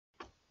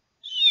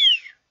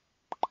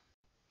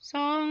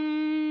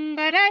song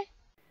a day.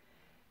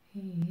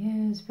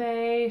 He is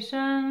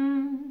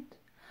patient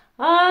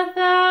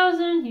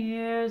 1,000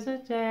 years a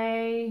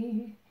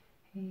day.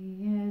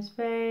 He is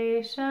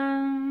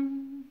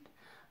patient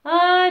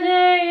a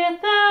day,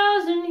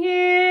 1,000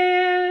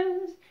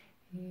 years.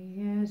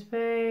 He is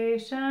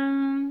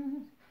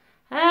patient.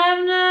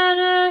 Heaven and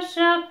earth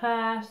shall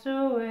pass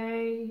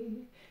away.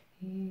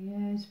 He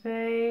is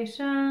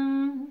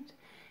patient.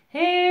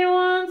 He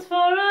wants for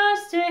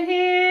us to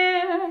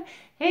hear.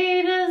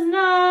 He does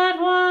not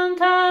want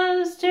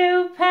us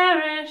to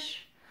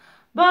perish,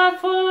 but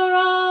for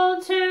all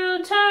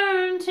to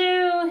turn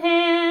to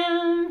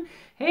Him.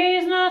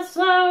 He's not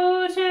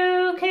slow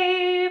to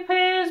keep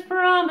His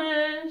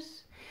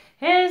promise.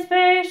 His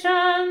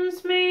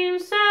patience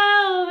means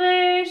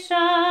salvation.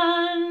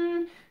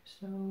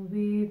 So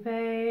be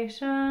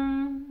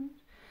patient.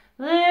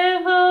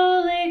 Live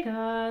holy,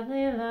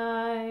 godly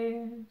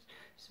lives.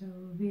 So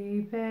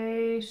be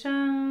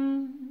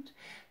patient.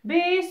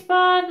 Be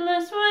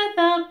spotless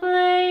without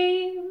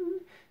blame.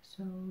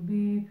 So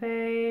be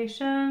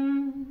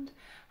patient.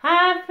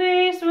 Have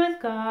peace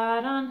with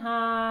God on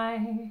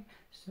high.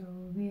 So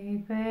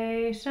be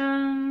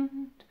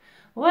patient.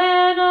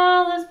 When all